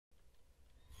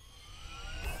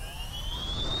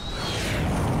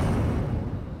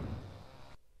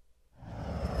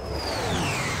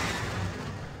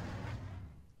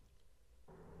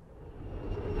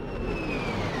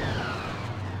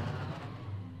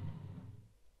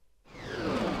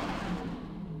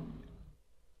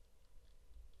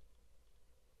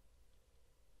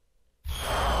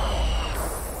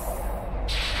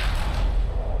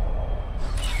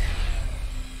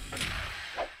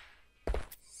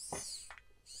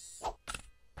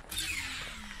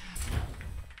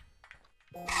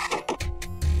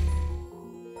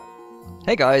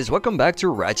Hey guys, welcome back to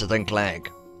Ratchet Clank.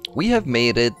 We have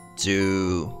made it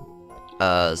to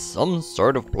some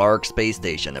sort of Blarg space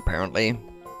station apparently.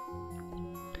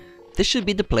 This should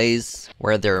be the place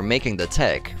where they're making the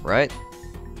tech, right?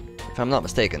 If I'm not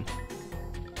mistaken.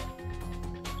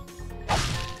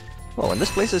 Oh, and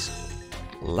this place is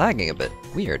lagging a bit.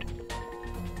 Weird.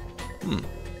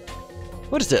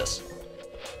 What is this?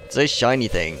 It's a shiny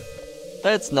thing.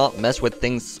 Let's not mess with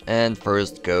things and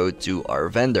first go to our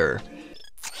vendor.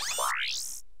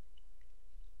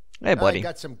 Hey buddy. I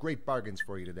got some great bargains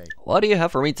for you today. What do you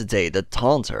have for me today? The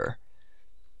Taunter.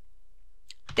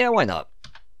 Yeah, why not?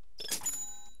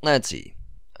 Let's see.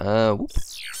 Whoop.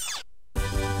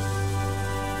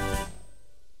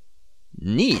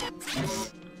 Neat.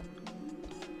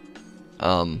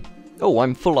 Oh,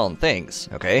 I'm full on things.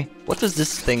 Okay. What does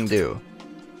this thing do?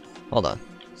 Hold on.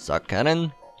 Suck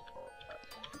cannon.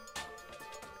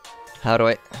 How do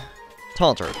I...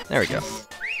 Taunter. There we go.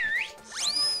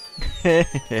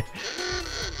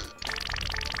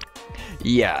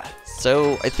 Yeah,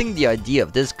 so I think the idea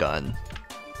of this gun...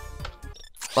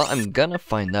 Well, I'm gonna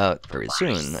find out very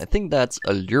soon. I think that's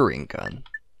a luring gun.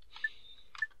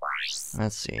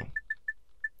 Let's see.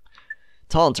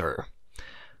 Taunter.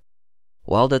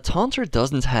 While the Taunter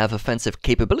doesn't have offensive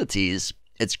capabilities,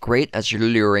 it's great as you're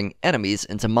luring enemies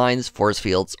into mines, force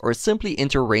fields, or simply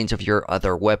into range of your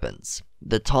other weapons.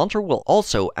 The Taunter will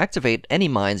also activate any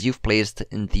mines you've placed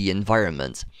in the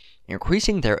environment,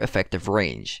 increasing their effective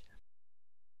range.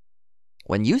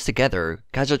 When used together,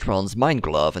 Gadgetron's Mine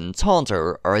Glove and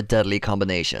Taunter are a deadly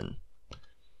combination.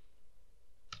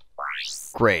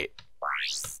 Great.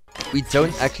 We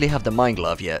don't actually have the Mine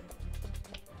Glove yet,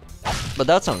 but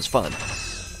that sounds fun.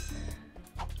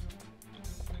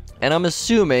 And I'm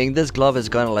assuming this glove is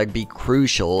gonna be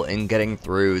crucial in getting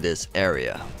through this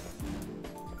area.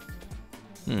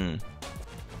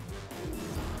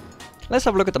 Let's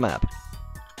have a look at the map.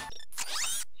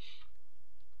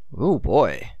 Oh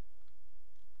boy.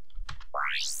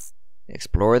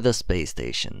 Explore the space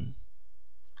station.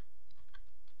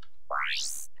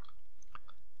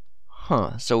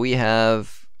 Huh, so we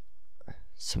have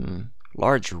some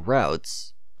large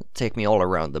routes that take me all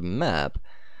around the map.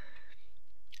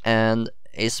 And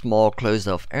a small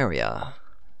closed-off area.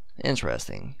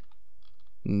 Interesting.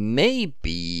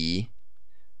 Maybe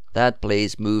that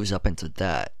place moves up into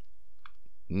that.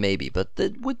 Maybe, but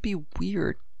that would be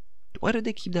weird. Why did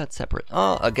they keep that separate?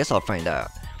 Oh, I guess I'll find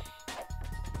out.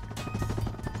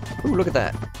 Ooh, look at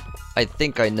that. I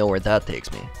think I know where that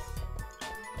takes me.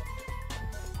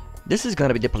 This is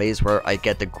gonna be the place where I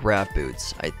get the grav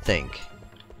boots, I think.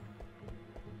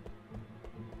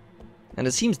 And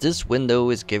it seems this window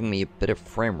is giving me a bit of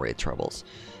frame rate troubles.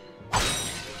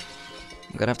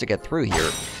 I'm gonna have to get through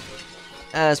here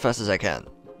as fast as I can.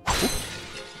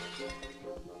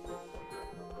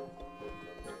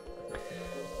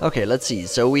 Okay, let's see.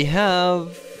 So we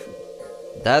have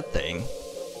that thing.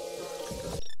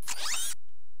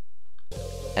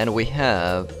 And we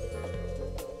have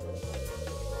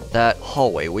that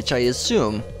hallway, which I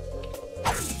assume...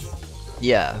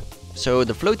 Yeah. So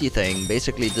the floaty thing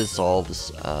basically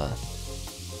dissolves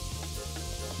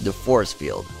the force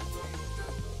field.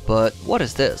 But what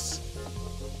is this?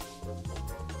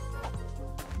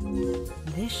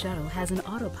 This shuttle has an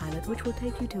autopilot which will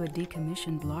take you to a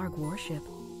decommissioned Blarg warship.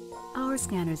 Our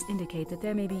scanners indicate that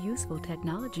there may be useful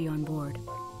technology on board.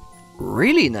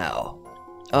 Really now?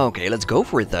 Okay, let's go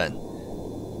for it then.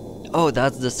 Oh,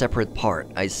 that's the separate part,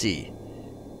 I see.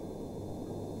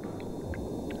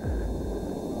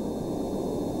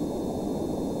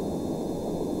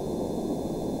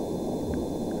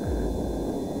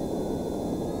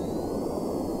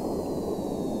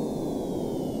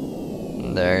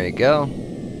 There you go. At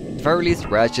the very least,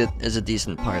 Ratchet is a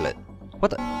decent pilot.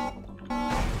 What the?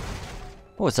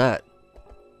 What was that?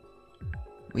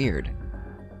 Weird.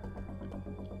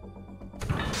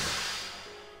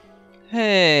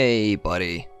 Hey,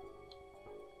 buddy.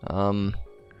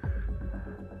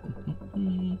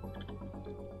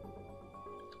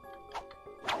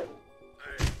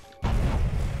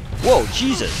 Whoa,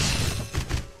 Jesus!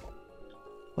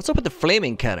 What's up with the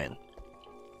flaming cannon?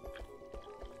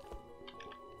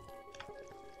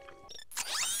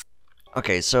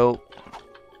 Okay, so...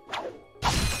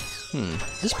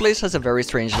 This place has a very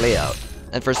strange layout,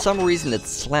 and for some reason it's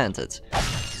slanted.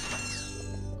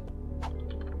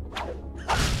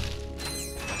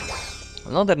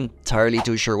 I'm not entirely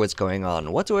too sure what's going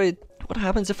on. What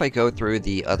happens if I go through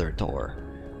the other door?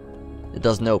 It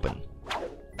doesn't open.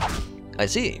 I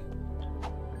see.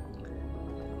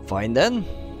 Fine then.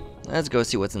 Let's go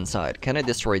see what's inside. Can I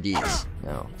destroy these?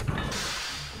 No.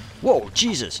 Whoa,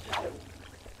 Jesus!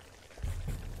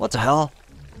 What the hell?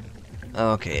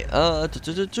 Okay,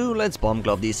 let's bomb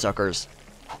glove these suckers.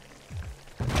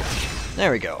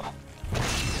 There we go.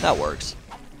 That works.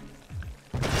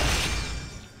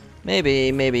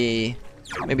 Maybe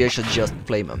I should just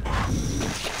flame him.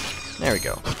 There we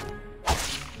go.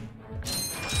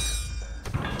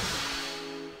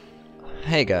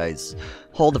 Hey guys,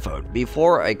 hold the phone.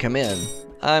 Before I come in,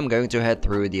 I'm going to head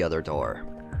through the other door.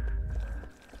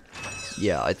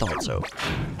 Yeah, I thought so.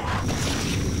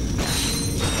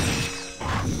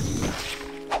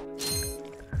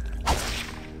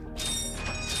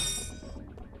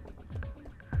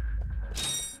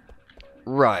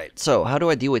 Right, so how do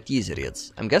I deal with these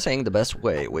idiots? I'm guessing the best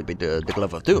way would be the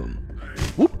Glove of Doom.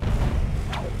 Whoop!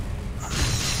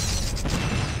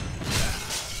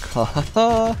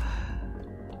 Haha!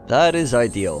 That is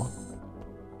ideal.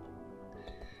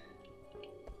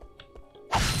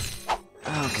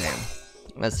 Okay,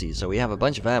 let's see, so we have a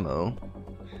bunch of ammo,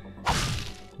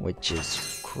 which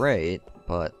is great,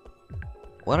 but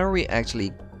what are we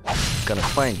actually gonna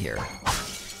find here?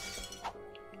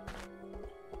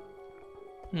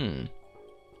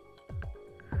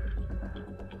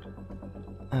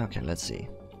 Okay, let's see.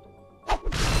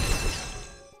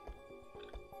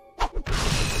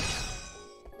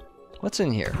 What's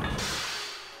in here?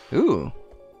 Ooh.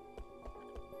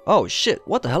 Oh shit,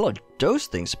 what the hell are those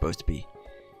things supposed to be?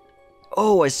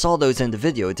 Oh, I saw those in the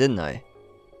video, didn't I?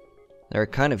 They're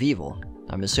kind of evil,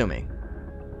 I'm assuming.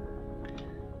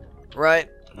 Right.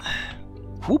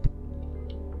 Whoop.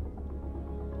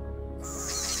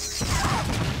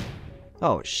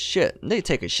 Oh shit, they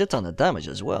take a shit ton of damage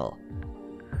as well.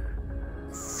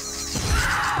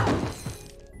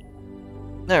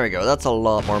 There we go, that's a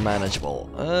lot more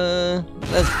manageable.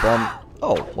 Let's bomb.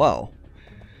 Oh, wow.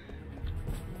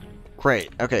 Great,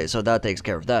 okay, so that takes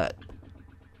care of that.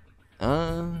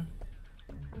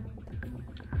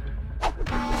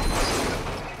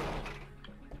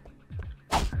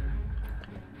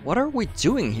 What are we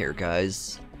doing here,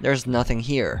 guys? There's nothing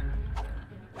here.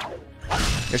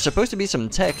 There's supposed to be some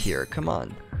tech here, come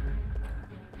on.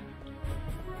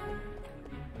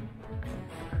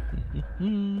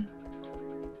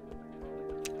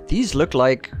 These look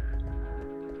like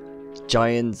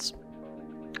giant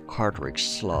cartridge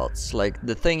slots, like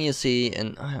the thing you see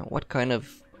in... what kind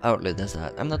of outlet is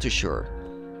that? I'm not too sure.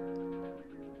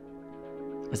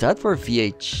 Is that for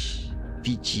VGA?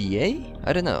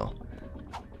 I don't know.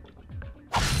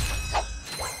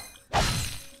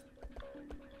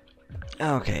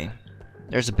 Okay.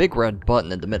 There's a big red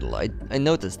button in the middle. I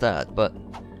noticed that, but...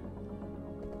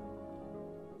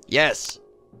 Yes!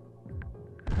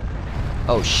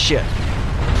 Oh shit.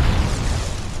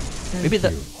 Thank you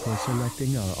for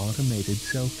selecting our automated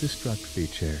self-destruct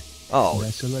feature. Oh.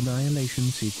 Vessel annihilation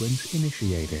sequence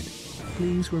initiated.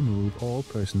 Please remove all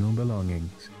personal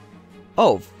belongings.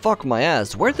 Oh, fuck my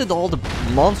ass. Where did all the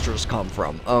monsters come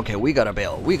from? Okay, we gotta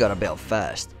bail. We gotta bail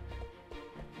fast.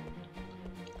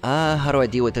 How do I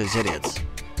deal with those idiots?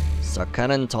 Suck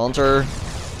cannon, taunter.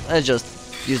 Let's just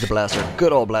use the blaster.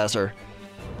 Good old blaster.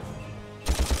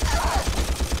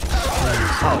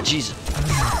 Oh, Jesus. I'm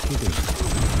not kidding.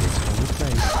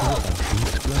 This whole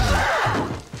place is about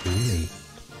to explode. Really?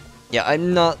 Yeah,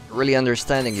 I'm not really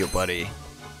understanding you, buddy.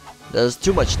 There's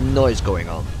too much noise going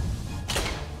on.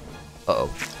 Uh-oh.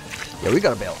 Yeah, we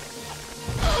gotta bail.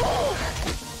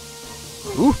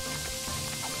 Ooh.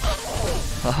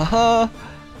 Ha ha ha.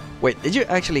 Wait, did you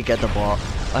actually get the ball?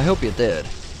 I hope you did.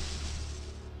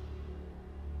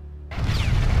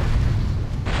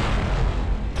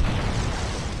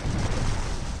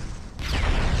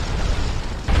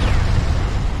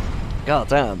 God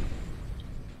damn.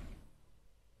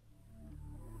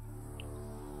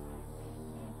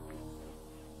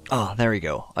 Ah, there we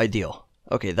go. Ideal.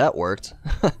 Okay, that worked.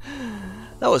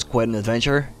 That was quite an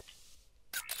adventure.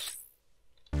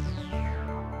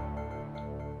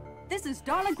 This is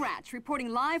Darla Gratch reporting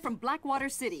live from Blackwater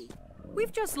City.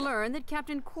 We've just learned that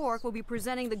Captain Cork will be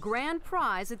presenting the grand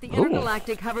prize at the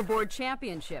Intergalactic Hoverboard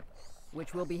Championship,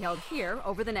 which will be held here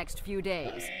over the next few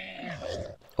days.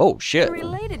 Oh, shit. In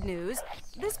related news,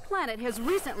 this planet has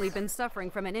recently been suffering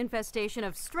from an infestation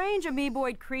of strange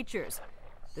amoeboid creatures.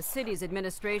 The city's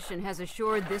administration has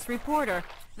assured this reporter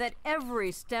that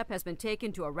every step has been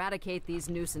taken to eradicate these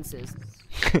nuisances.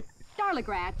 Darla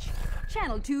Gratch,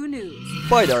 Channel 2 News.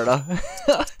 Bye, Darla.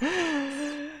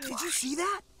 Did you see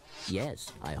that?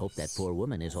 Yes, I hope that poor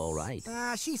woman is all right.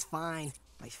 She's fine,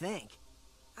 I think.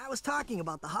 I was talking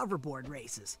about the hoverboard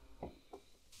races.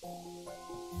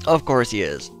 Of course he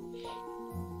is.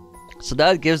 So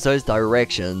that gives us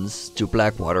directions to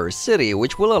Blackwater City,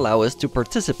 which will allow us to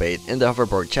participate in the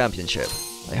Hoverboard Championship.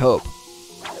 I hope.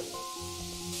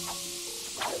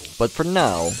 But for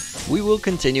now, we will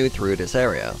continue through this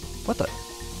area. What the?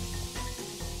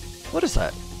 What is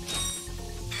that?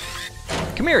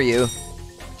 Come here, you!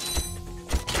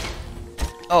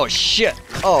 Oh shit!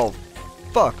 Oh,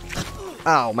 fuck!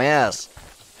 Ow, my ass!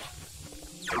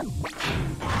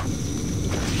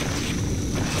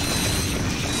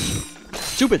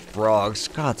 Stupid frogs!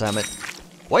 God damn it!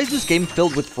 Why is this game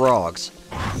filled with frogs?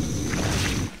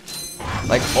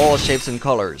 Like all shapes and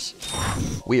colors.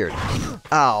 Weird.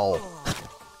 Ow!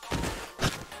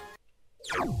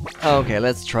 Okay,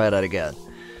 let's try that again.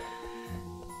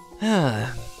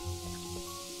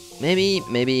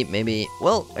 Maybe.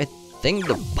 Well, I think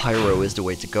the pyro is the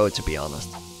way to go, to be honest.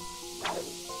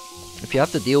 If you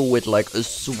have to deal with like a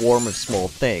swarm of small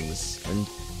things, then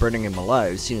burning him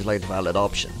alive seems like a valid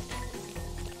option.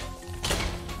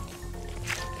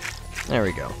 There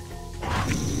we go.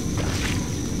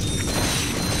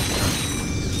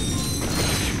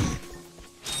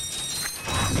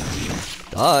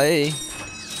 Die!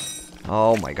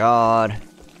 Oh my god.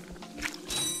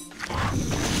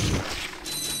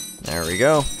 There we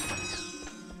go.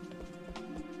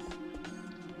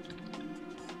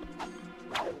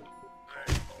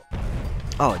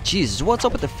 Oh Jesus, what's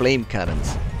up with the flame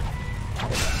cannons?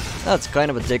 That's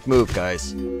kind of a dick move,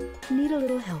 guys. Need a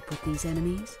little help with these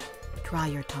enemies? Try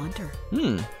your taunter.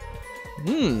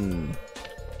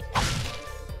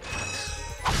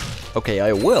 Okay,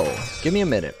 I will. Give me a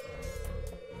minute.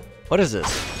 What is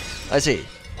this? I see.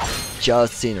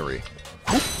 Just scenery.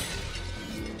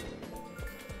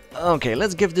 Okay,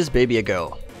 let's give this baby a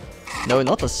go. No,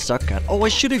 not the suck cannon. Oh, I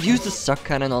should have used the suck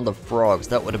cannon on the frogs.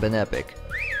 That would have been epic.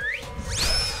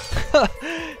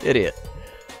 Idiot.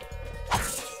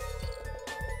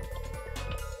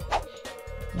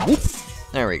 Whoop.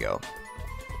 There we go.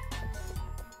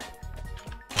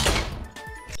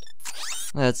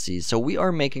 Let's see. So we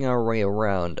are making our way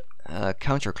around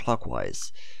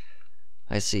counterclockwise.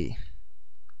 I see.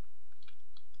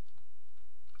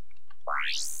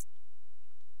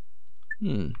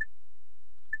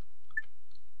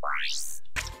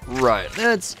 Right,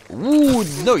 let's... Ooh,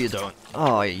 no you don't.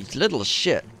 Oh, you little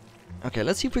shit. Okay,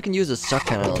 let's see if we can use a suck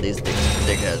cannon on these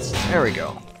dickheads. There we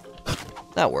go.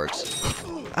 That works.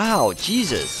 Ow,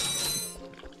 Jesus.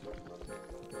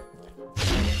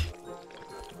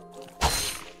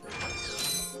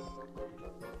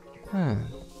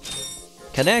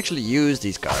 Can I actually use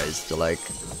these guys to, like,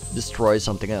 destroy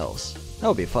something else? That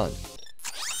would be fun.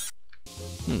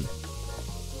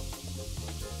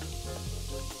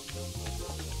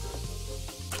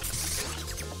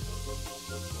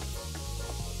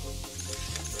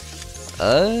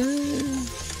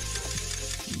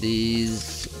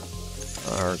 These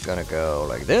are gonna go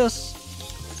like this.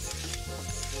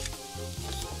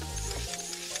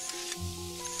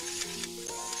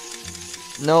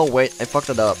 No, wait, I fucked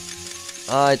it up.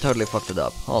 I totally fucked it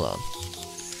up. Hold on.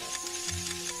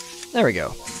 There we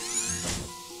go.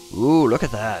 Ooh, look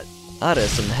at that. That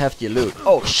is some hefty loot.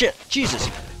 Oh shit, Jesus.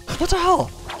 What the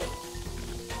hell?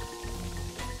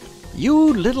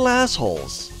 You little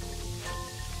assholes.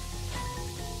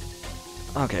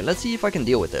 Okay, let's see if I can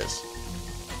deal with this.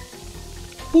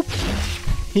 Boop.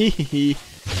 Hehehe.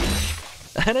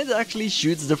 And it actually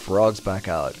shoots the frogs back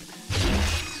out.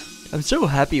 I'm so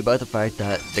happy about the fact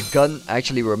that the gun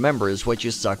actually remembers what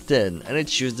you sucked in and it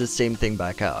shoots the same thing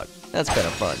back out. That's kind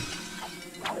of fun.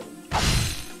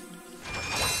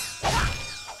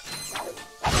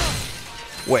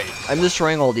 Wait, I'm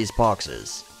destroying all these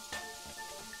boxes.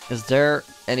 Is there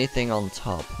anything on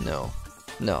top? No.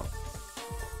 No.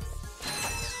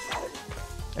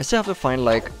 I still have to find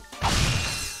like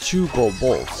 2 gold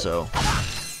bolts, so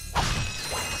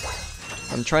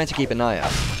I'm trying to keep an eye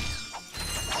out.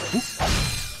 Oop.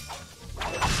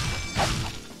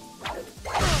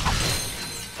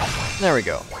 There we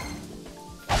go.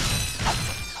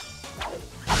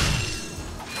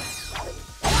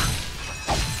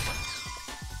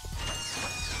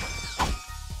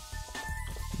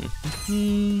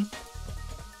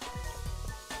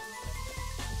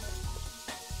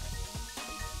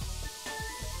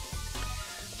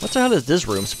 What the hell is this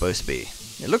room supposed to be?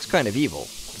 It looks kind of evil,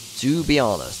 to be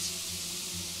honest.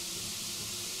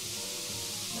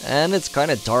 And it's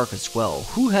kind of dark as well.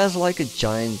 Who has like a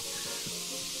giant,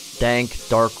 dank,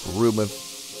 dark room of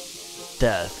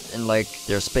death in like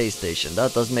their space station?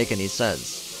 That doesn't make any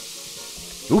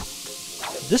sense. Ooh,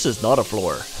 this is not a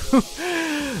floor.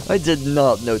 I did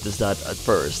not notice that at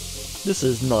first. This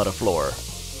is not a floor.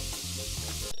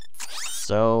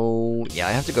 So, yeah,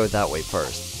 I have to go that way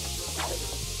first.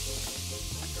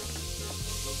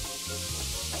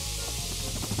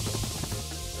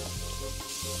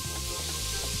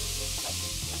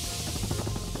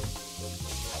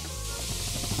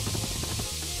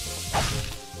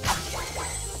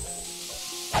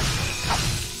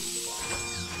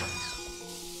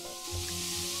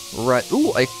 Right.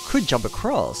 Ooh, I could jump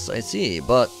across. I see.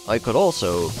 But I could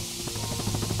also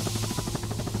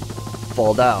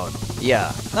fall down.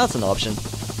 Yeah, that's an option.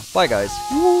 Bye, guys.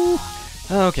 Woo!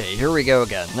 Okay, here we go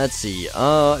again. Let's see.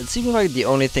 It seems like the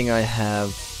only thing I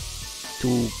have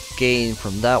to gain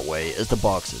from that way is the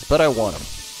boxes, but I want them.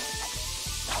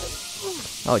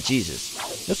 Oh,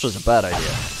 Jesus. This was a bad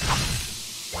idea.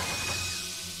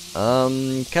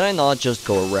 Can I not just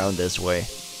go around this way?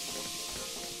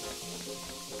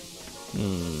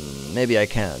 Maybe I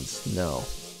can't. No.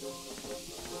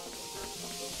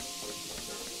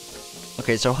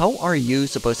 Okay, so how are you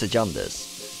supposed to jump this?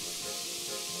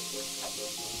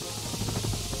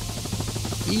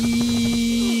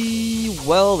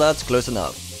 Well, that's close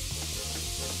enough.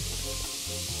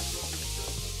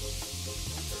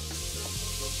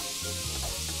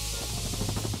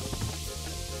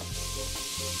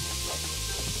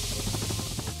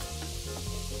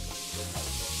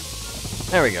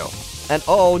 There we go. And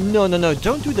oh, no, no, no,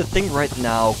 don't do the thing right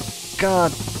now.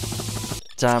 God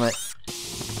damn it.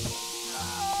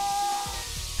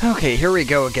 Okay, here we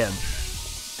go again.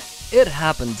 It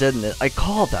happened, didn't it? I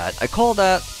called that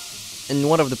in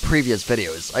one of the previous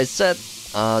videos. I said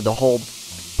the whole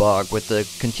bug with the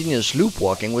continuous loop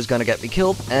walking was gonna get me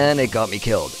killed, and it got me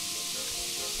killed.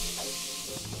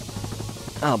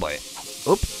 Oh boy.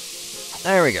 Oop.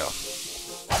 There we go.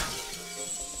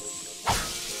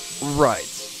 Right.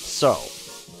 So,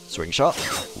 swing shot.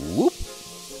 Whoop.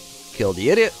 Kill the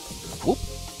idiot. Whoop.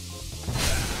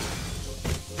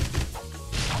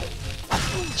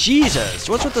 Jesus,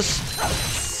 what's with the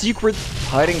secret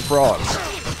hiding frogs?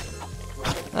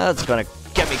 That's gonna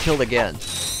get me killed again.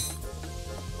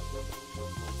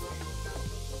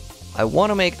 I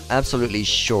want to make absolutely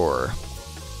sure.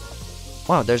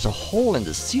 Wow, there's a hole in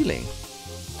the ceiling.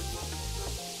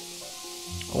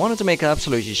 I wanted to make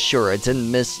absolutely sure I didn't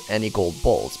miss any gold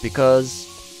bolts,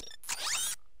 because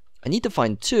I need to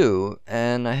find 2,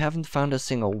 and I haven't found a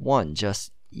single one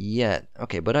just yet.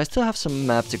 Okay, but I still have some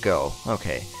map to go.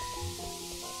 Okay.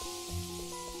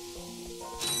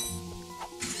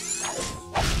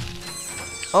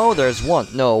 Oh, there's one.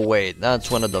 No, wait, that's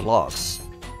one of the locks.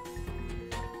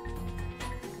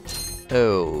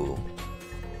 Oh.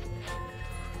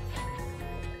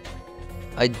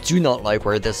 I do not like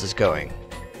where this is going.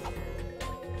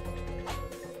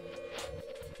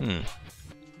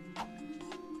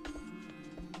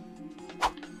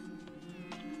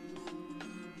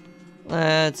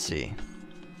 Let's see.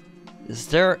 Is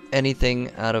there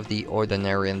anything out of the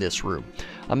ordinary in this room?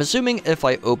 I'm assuming if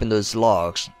I open those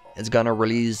locks, it's gonna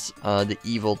release the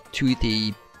evil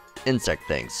toothy insect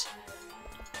things.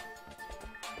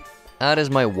 That is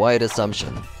my wide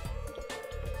assumption.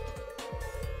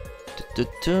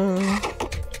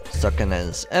 Sucking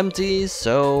is empty,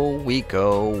 so we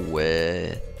go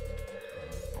with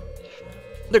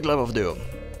the Glove of Doom.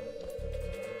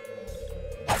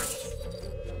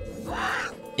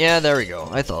 Yeah, there we go.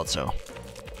 I thought so.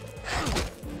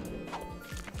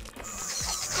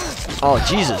 Oh,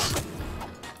 Jesus.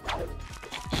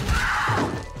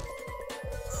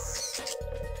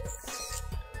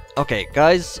 Okay,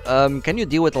 guys, can you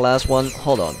deal with the last one?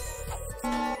 Hold on.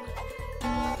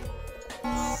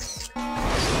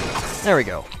 There we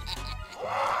go.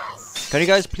 Can you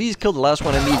guys please kill the last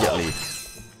one immediately?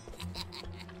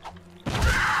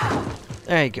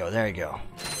 There you go, there you go.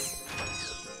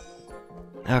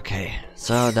 Okay,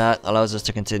 so that allows us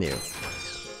to continue.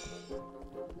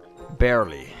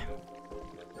 Barely.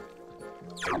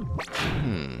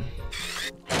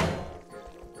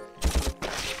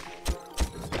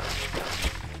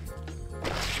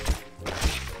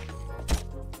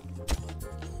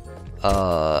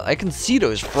 I can see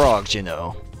those frogs, you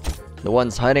know. The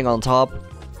ones hiding on top.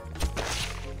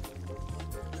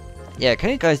 Yeah, can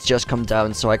you guys just come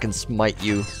down so I can smite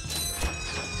you?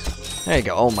 There you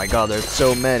go. Oh my god, there's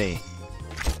so many.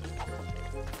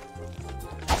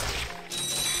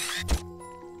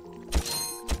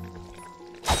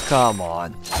 Come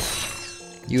on.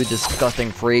 You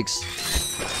disgusting freaks.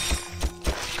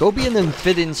 Go be an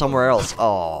amphibian somewhere else.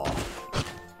 Oh.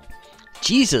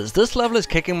 Jesus, this level is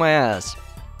kicking my ass.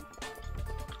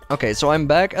 Okay, so I'm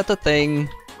back at the thing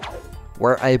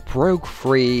where I broke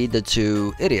free the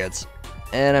 2 idiots.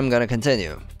 And I'm gonna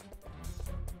continue.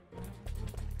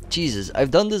 Jesus,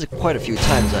 I've done this quite a few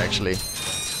times actually.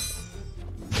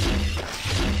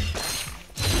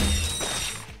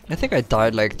 I think I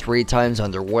died like 3 times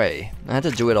underway. I had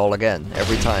to do it all again,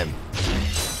 every time.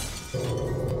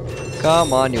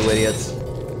 Come on, you idiots.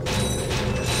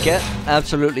 Get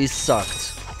absolutely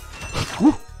sucked.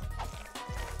 Woo.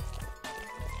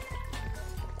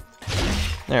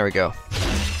 There we go.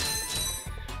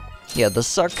 Yeah, the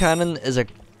suck cannon is a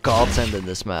godsend in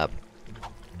this map.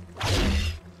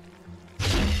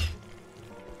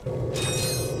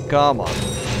 Come on.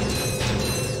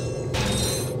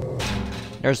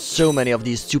 There's so many of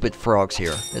these stupid frogs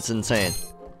here. It's insane.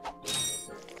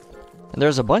 And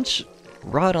there's a bunch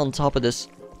right on top of this.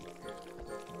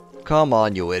 Come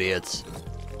on, you idiots.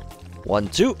 1,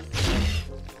 2.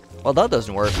 Well, that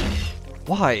doesn't work.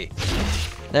 Why?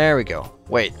 There we go.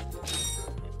 Wait.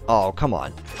 Oh, come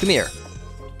on. Come here.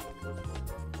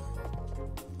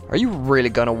 Are you really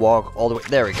gonna walk all the way?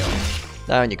 There we go.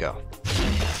 Down you go.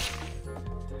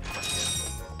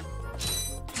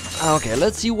 Okay,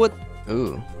 let's see what...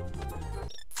 Ooh.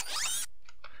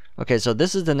 Okay, so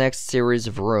this is the next series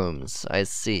of rooms. I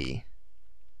see.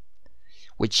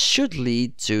 Which should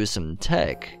lead to some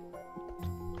tech.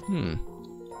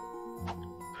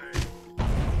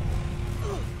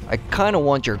 I kinda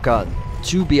want your gun,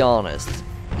 to be honest.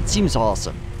 It seems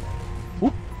awesome.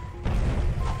 Whoop.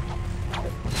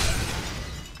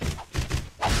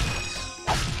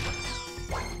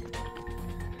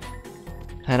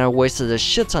 And I wasted a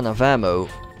shit ton of ammo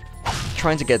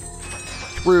trying to get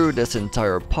through this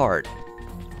entire part.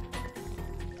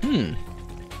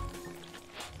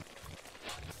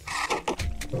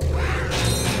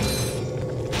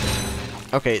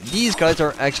 Okay, these guys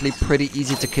are actually pretty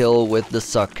easy to kill with the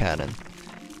suck cannon.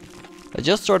 I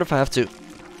just sort of have to...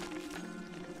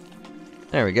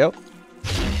 There we go.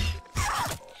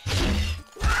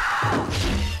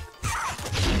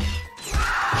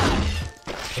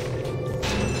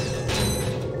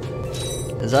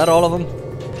 Is that all of them?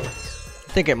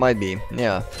 I think it might be,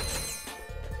 yeah.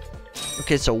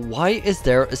 Okay, so why is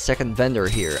there a second vendor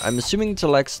here? I'm assuming to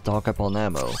like stock up on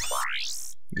ammo.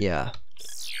 Yeah.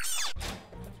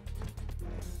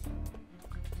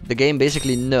 The game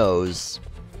basically knows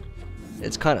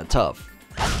it's kind of tough.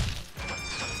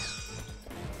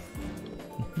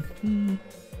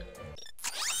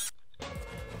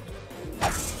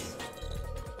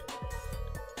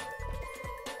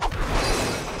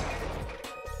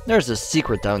 There's a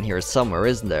secret down here somewhere,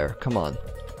 isn't there? Come on.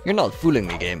 You're not fooling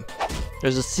me, game.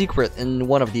 There's a secret in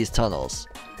one of these tunnels.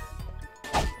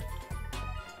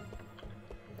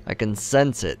 I can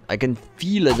sense it. I can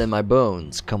feel it in my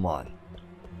bones. Come on.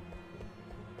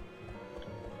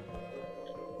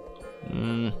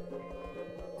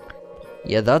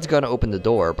 Yeah, that's gonna open the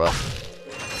door, but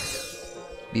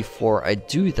before I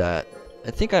do that,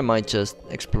 I think I might just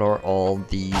explore all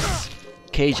these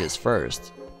cages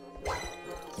first.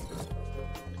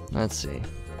 Let's see.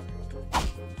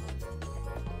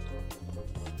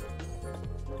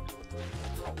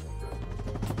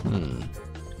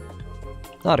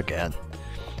 Not again.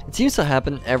 It seems to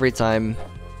happen every time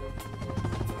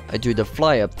I do the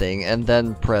fly up thing and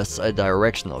then press a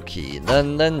directional key.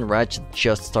 Then Ratchet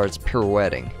just starts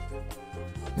pirouetting.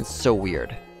 It's so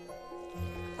weird.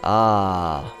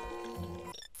 Ah.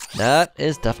 That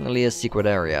is definitely a secret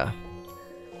area.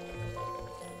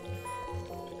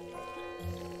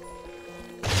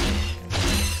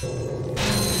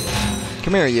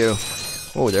 Come here, you.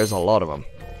 Oh, there's a lot of them.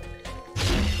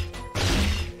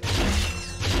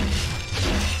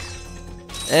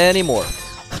 Any more?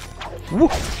 Woo!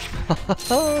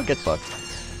 Get fucked.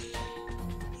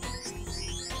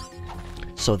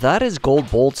 So that is gold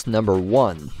bolts number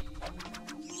 1.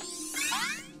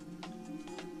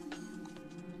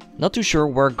 Not too sure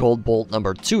where gold bolt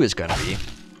number 2 is gonna be.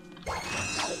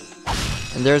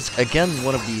 And there's again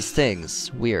one of these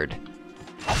things. Weird.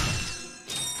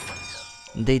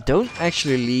 They don't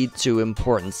actually lead to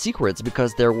important secrets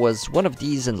because there was one of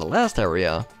these in the last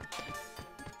area.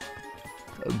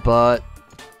 But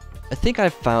I think I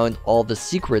found all the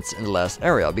secrets in the last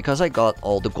area because I got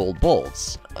all the gold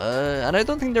bolts. And I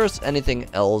don't think there's anything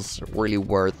else really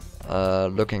worth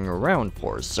looking around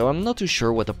for, so I'm not too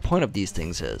sure what the point of these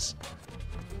things is.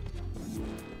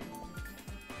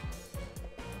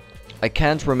 I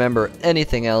can't remember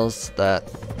anything else that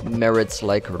merits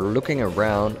like looking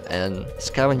around and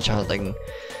scavenge hunting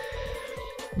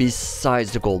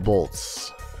besides the gold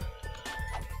bolts.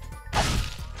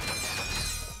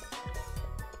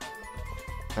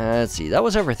 Let's see, that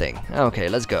was everything. Okay,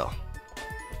 let's go.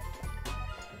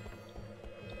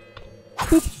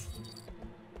 Boop.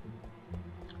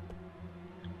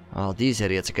 Oh, these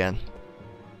idiots again.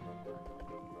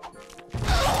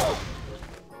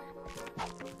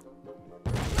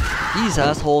 These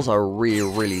assholes are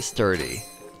really sturdy.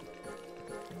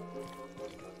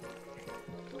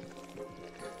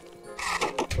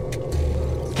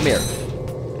 Come here.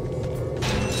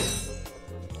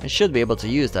 I should be able to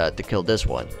use that to kill this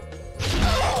one.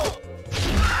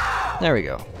 There we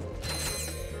go.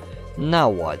 Now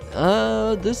what?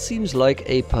 This seems like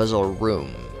a puzzle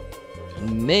room.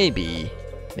 Maybe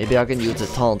I can use a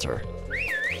taunter.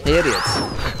 Hey, idiots!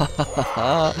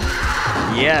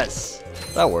 Yes!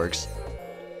 That works.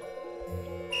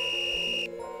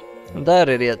 That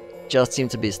idiot just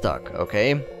seemed to be stuck,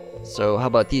 okay? So how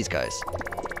about these guys?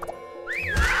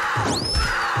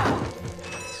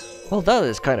 Well, that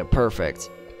is kind of perfect.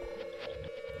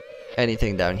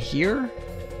 Anything down here?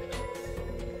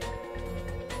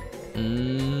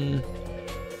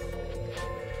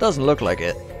 Doesn't look like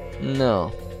it.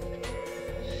 No.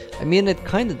 I mean, it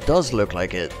kind of does look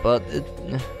like it, but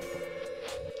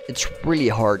it's really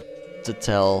hard to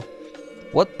tell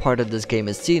what part of this game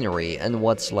is scenery and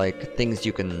what's like things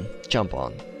you can jump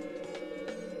on.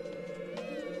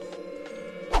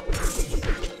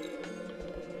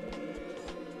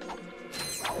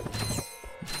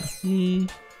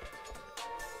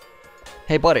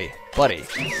 Hey, buddy.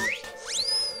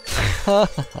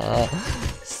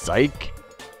 Psych.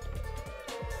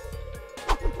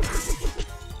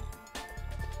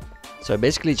 So I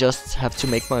basically just have to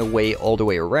make my way all the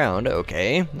way around.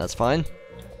 Okay, that's fine.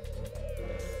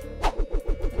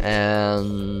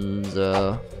 And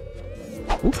oop.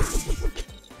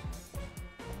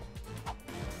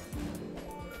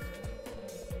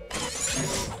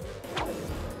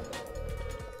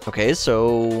 Okay,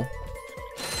 so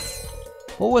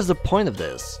what was the point of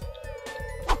this?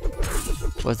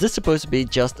 Was this supposed to be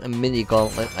just a mini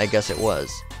gauntlet? I guess it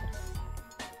was.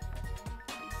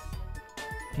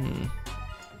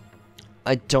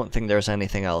 I don't think there's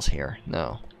anything else here.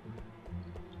 No.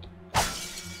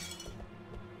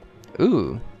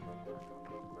 Ooh.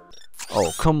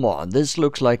 Oh, come on. This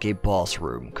looks like a boss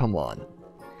room. Come on.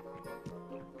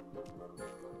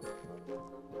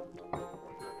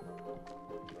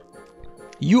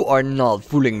 You are not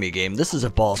fooling me, game. This is a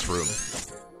boss room.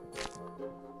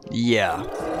 Yeah.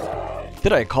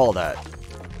 Did I call that?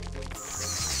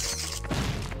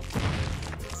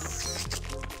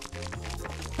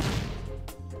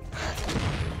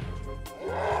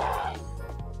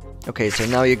 Okay, so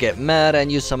now you get mad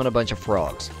and you summon a bunch of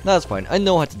frogs. That's fine. I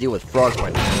know how to deal with frogs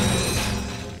right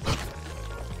now.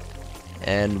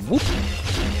 And whoop.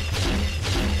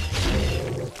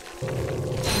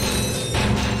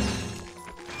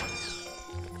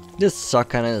 This suck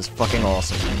cannon is fucking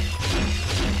awesome.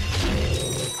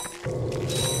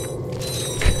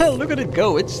 Look at it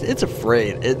go. It's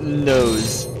afraid. It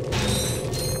knows.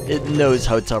 It knows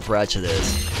how tough Ratchet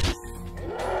is.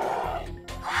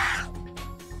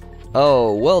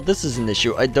 Oh, well, this is an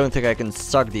issue. I don't think I can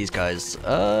suck these guys.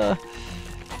 Ow,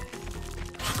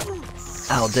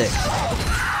 dick.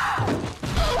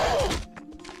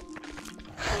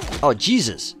 Oh,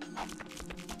 Jesus.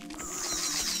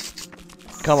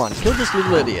 Come on, kill this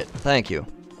little idiot. Thank you.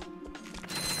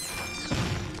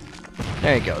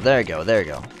 There you go, there you go, there you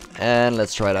go. And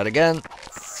let's try that again.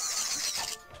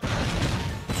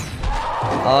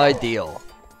 Ideal.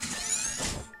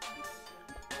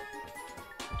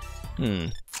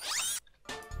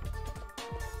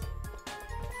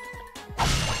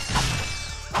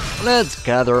 Let's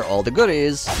gather all the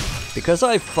goodies, because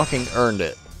I fucking earned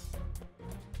it.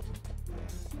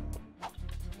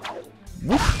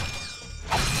 Whoop.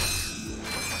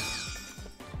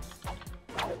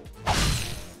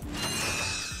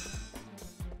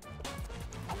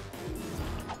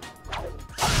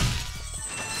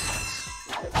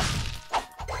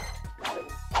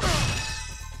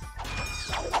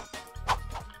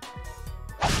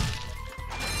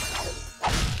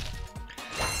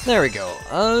 There we go.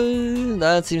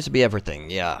 That seems to be everything,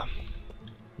 yeah.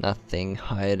 Nothing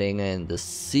hiding in the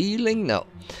ceiling? No.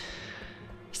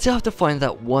 Still have to find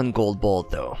that one gold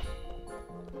bolt, though.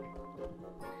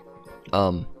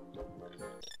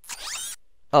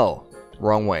 Oh,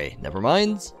 wrong way. Never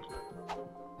mind.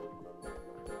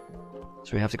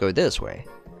 So we have to go this way.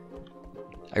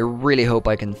 I really hope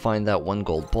I can find that one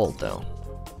gold bolt, though.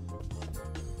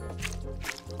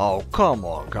 Oh, come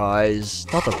on, guys.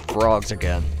 Not the frogs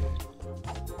again.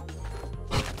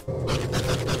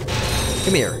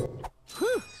 Come here.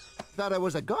 Whew. Thought I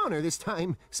was a goner this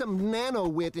time. Some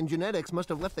nano-wit in genetics must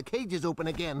have left the cages open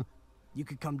again. You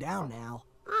could come down now.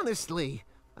 Honestly,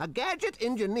 a gadget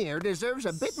engineer deserves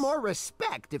a bit more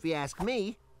respect, if you ask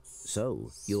me. So,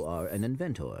 you are an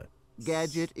inventor.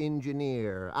 Gadget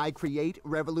engineer. I create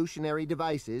revolutionary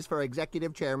devices for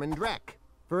Executive Chairman Drek.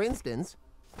 For instance,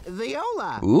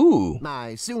 Viola. Ooh.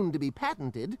 My soon-to-be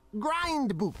patented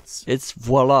grind boots. It's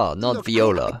voila, not Look,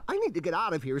 Viola. I need to get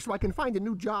out of here so I can find a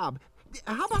new job.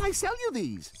 How about I sell you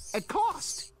these? At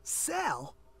cost.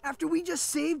 Sell? After we just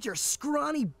saved your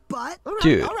scrawny butt?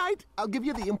 Dude. All right. I'll give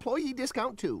you the employee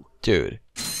discount too. Dude.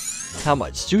 How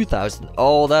much? 2,000?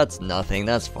 Oh, that's nothing.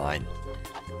 That's fine.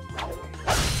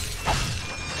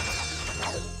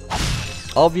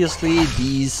 Obviously,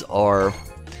 these are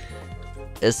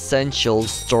essential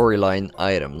storyline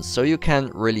items, so you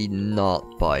can't really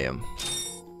not buy them.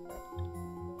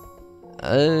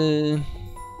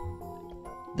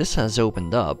 This has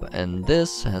opened up, and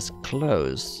this has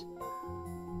closed.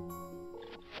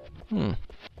 I'm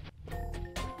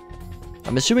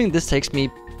assuming this takes me,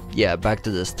 yeah, back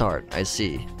to the start. I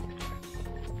see.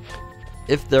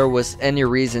 If there was any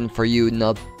reason for you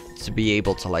not to be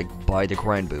able to, like, buy the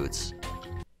grind boots.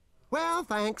 Well,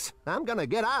 thanks. I'm gonna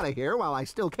get out of here while I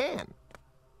still can.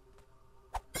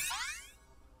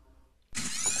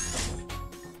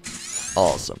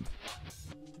 Awesome.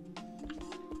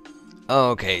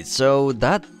 Okay, so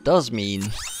that does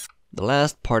mean the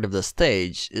last part of the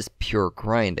stage is pure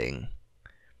grinding.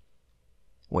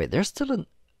 Wait, there's still an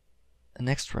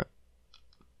extra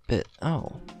bit.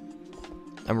 Oh.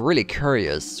 I'm really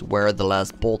curious where the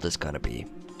last bolt is gonna be.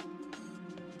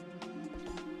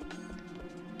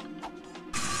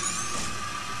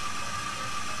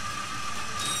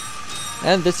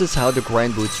 And this is how the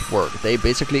grind boots work. They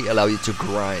basically allow you to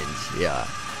grind, yeah.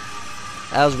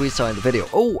 As we saw in the video.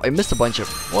 Oh, I missed a bunch of...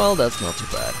 Well, that's not too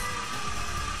bad.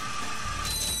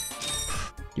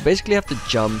 You basically have to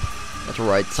jump at the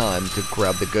right time to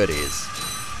grab the goodies.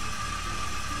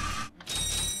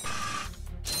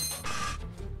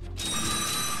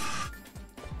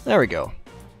 There we go.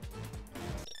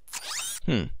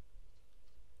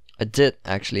 I did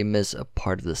actually miss a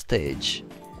part of the stage.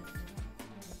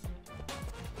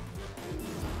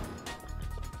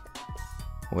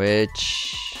 Which...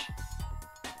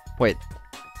 Wait,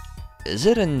 is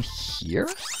it in here?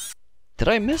 Did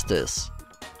I miss this?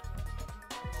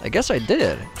 I guess I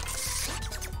did.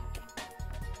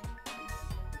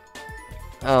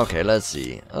 Okay, let's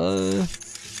see.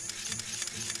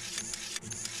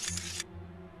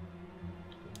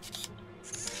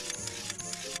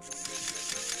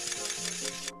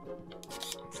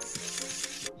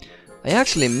 I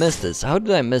actually missed this. How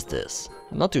did I miss this?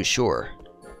 I'm not too sure.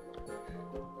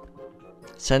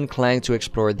 Send Clank to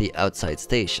explore the outside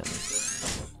station.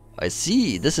 I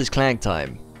see, this is Clank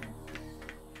time.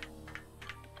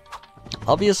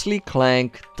 Obviously,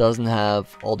 Clank doesn't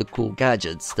have all the cool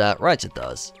gadgets that Ratchet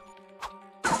does.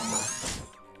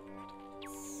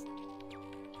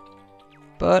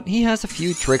 But he has a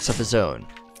few tricks of his own.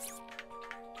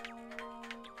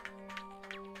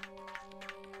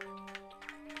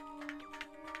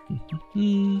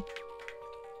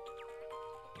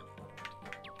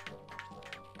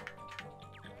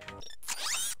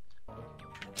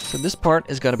 So this part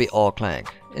is gonna be all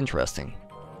Clank. Interesting.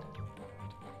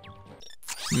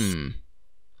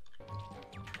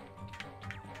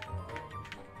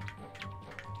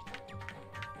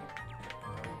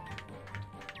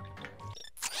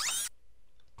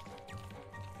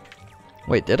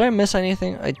 Wait, did I miss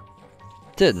anything? I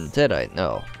didn't, did I?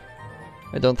 No.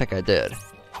 I don't think I did.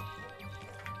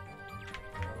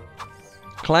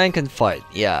 Clank can fight.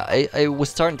 Yeah, I was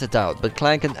starting to doubt, but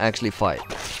Clank can actually fight,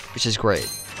 which is great.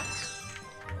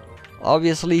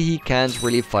 Obviously, he can't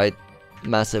really fight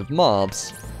massive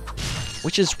mobs,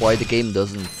 which is why the game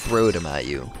doesn't throw them at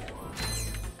you.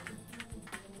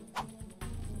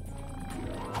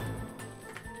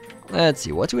 Let's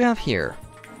see, what do we have here?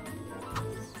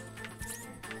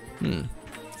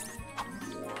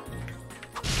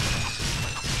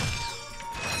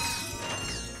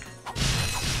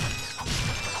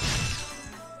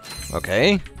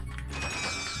 Okay.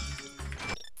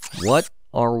 What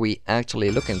are we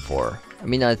actually looking for? I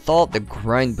mean, I thought the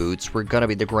grind boots were gonna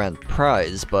be the grand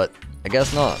prize, but I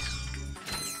guess not.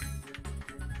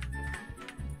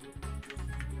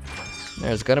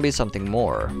 There's gonna be something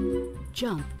more.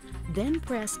 Jump, then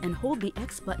press and hold the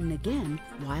X button again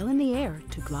while in the air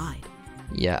to glide.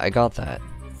 Yeah, I got that.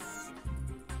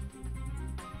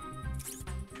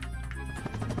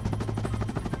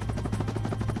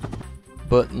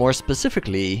 But more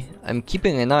specifically, I'm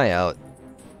keeping an eye out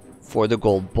for the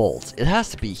gold bolt. It has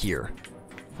to be here.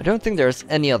 I don't think there's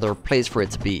any other place for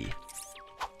it to be.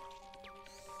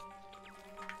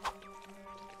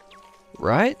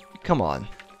 Right? Come on.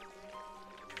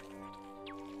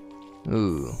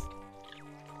 Ooh.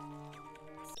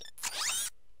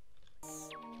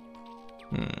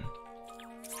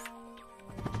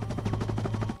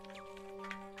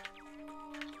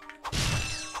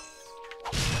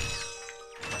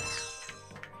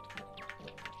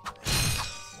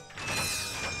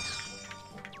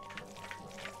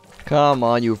 Come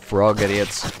on, you frog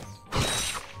idiots.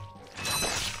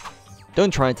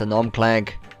 Don't try to numb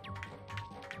Clank.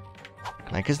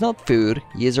 Clank is not food,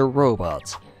 he is a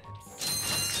robot.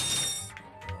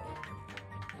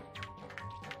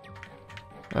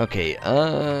 Okay,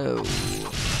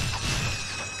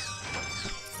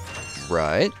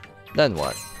 right, then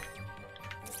what?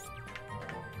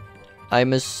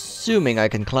 I'm assuming I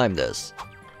can climb this.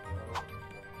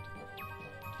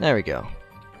 There we go.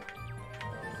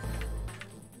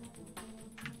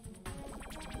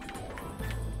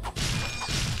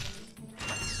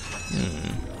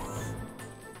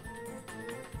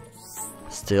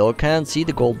 Still can't see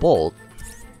the gold bolt,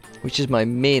 which is my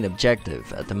main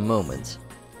objective at the moment.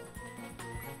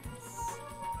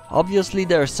 Obviously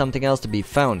there's something else to be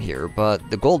found here, but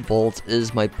the gold bolt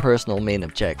is my personal main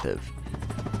objective.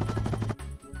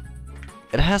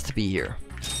 It has to be here.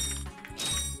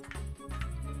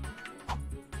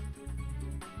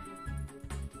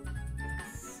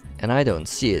 And I don't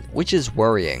see it, which is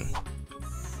worrying.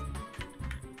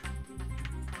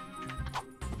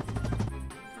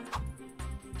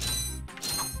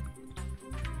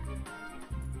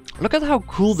 Look at how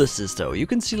cool this is though. You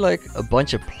can see like a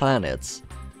bunch of planets.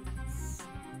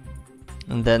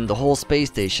 And then the whole space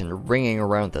station ringing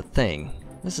around the thing.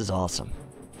 This is awesome.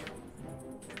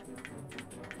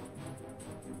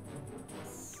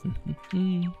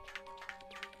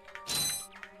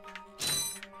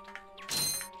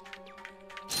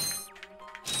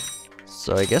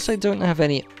 So I guess I don't have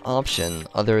any option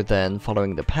other than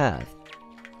following the path.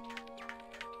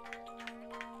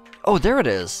 Oh, there it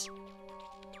is!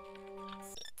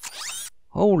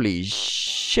 Holy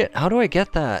shit, how do I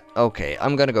get that? Okay,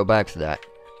 I'm gonna go back to that.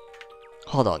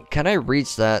 Hold on, can I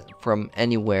reach that from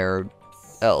anywhere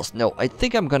else? No, I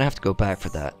think I'm gonna have to go back for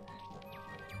that.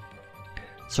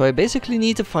 So I basically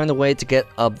need to find a way to get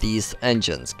up these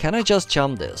engines. Can I just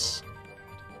jump this?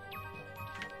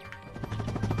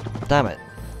 Damn it.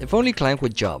 If only Clank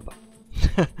would jump.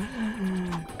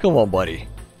 Come on, buddy.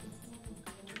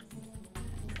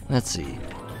 Let's see.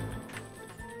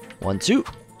 1, 2.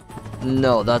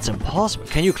 No, that's impossible.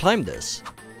 Can you climb this?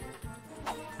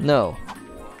 No.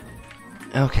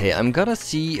 Okay, I'm gonna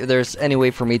see if there's any way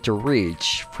for me to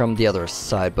reach from the other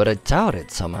side, but I doubt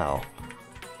it somehow.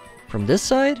 From this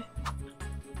side?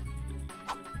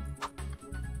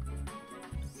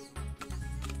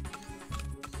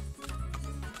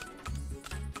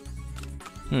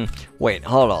 Wait,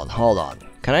 hold on.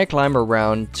 Can I climb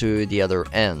around to the other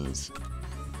ends?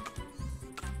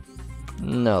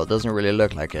 No, doesn't really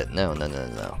look like it. No.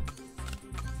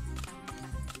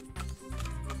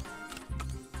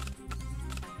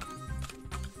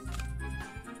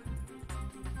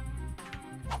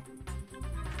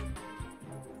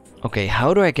 Okay,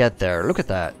 how do I get there? Look at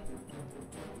that.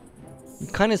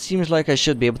 It kinda seems like I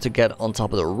should be able to get on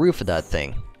top of the roof of that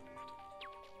thing.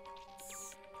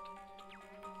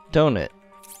 Don't it?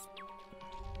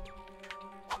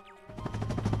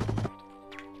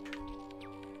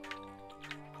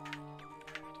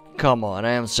 Come on,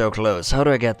 I am so close. How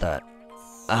do I get that?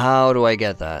 How do I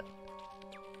get that?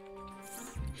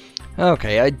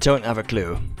 Okay, I don't have a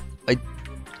clue. I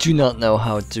do not know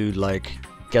how to, like,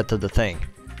 get to the thing.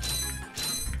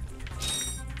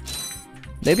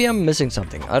 Maybe I'm missing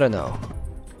something, I don't know.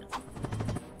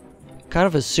 Kind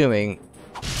of assuming...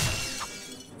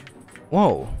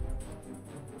 Whoa.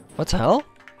 What the hell?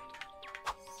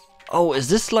 Oh, is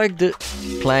this like the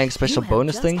Clank special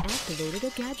bonus thing? Activated a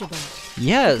Gadgetbot.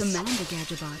 Yes! To command the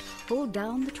Gadgetbot, hold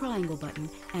down the triangle button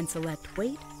and select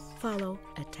wait, follow,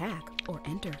 attack, or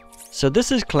enter. So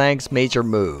this is Clank's major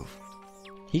move.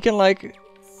 He can like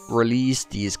release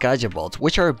these Gadgetbots,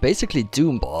 which are basically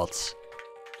Doom bots.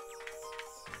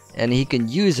 And he can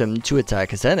use them to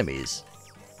attack his enemies.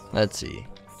 Let's see.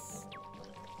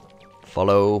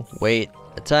 Follow, wait,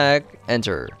 attack,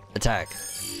 enter, attack.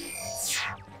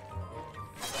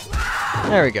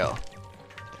 There we go.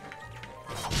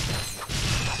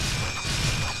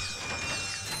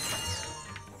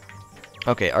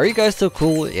 Okay, are you guys still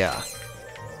cool? Yeah.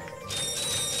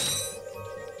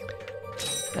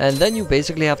 And then you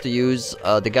basically have to use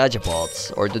the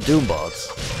Gadgetbots, or the Doom bots,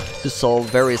 to solve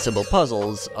very simple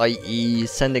puzzles, i.e.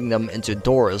 sending them into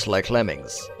doors like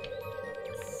lemmings.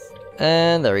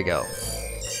 And there we go.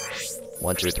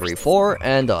 1, 2, 3, 4,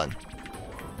 and done.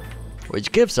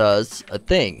 Which gives us a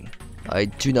thing. I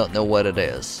do not know what it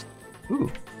is.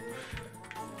 Ooh.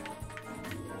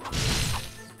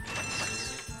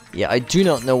 Yeah, I do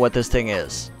not know what this thing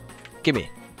is. Gimme.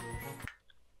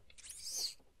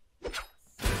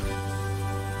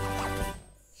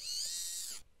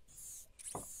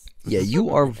 Yeah, you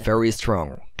are very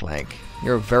strong, Clank.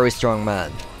 You're a very strong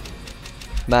man.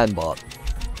 Man-bot.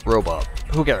 Robot.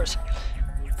 Who cares?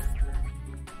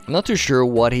 I'm not too sure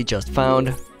what he just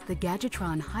found. The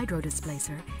Gadgetron Hydro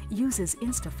Displacer uses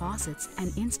insta-faucets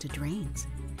and insta-drains.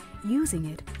 Using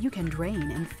it, you can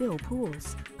drain and fill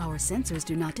pools. Our sensors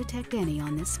do not detect any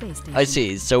on this space station. I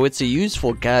see, so it's a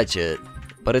useful gadget,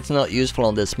 but it's not useful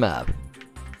on this map.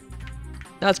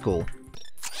 That's cool.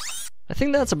 I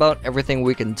think that's about everything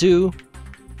we can do,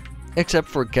 except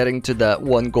for getting to that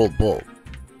one gold bulb.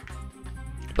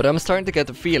 But I'm starting to get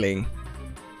the feeling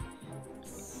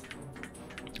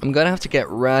I'm gonna have to get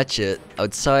Ratchet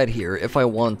outside here if I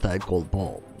want that gold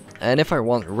bulb. And if I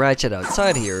want Ratchet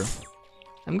outside here,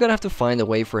 I'm gonna have to find a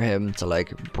way for him to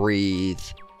like breathe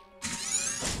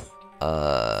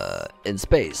in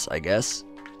space, I guess.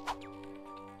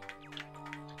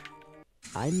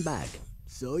 I'm back.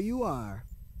 So you are.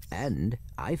 And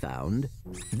I found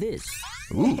this.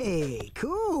 Ooh. Hey,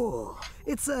 cool.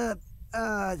 It's a,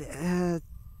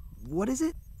 what is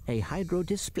it? A hydro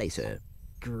displacer.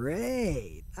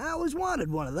 Great. I always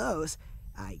wanted one of those,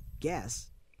 I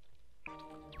guess.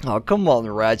 Oh, come on,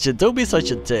 Ratchet, don't be such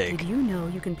a dick. Did you know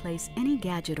you can place any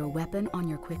gadget or weapon on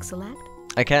your quick select?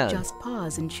 I can. Just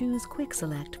pause and choose quick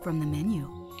select from the menu.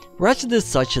 Ratchet is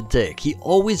such a dick. He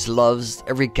always loves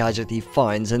every gadget he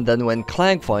finds, and then when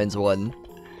Clank finds one,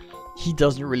 he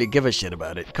doesn't really give a shit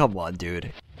about it. Come on,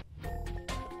 dude.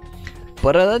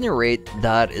 But at any rate,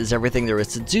 that is everything there is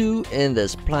to do in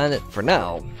this planet for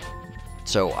now.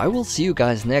 So I will see you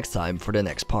guys next time for the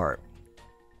next part.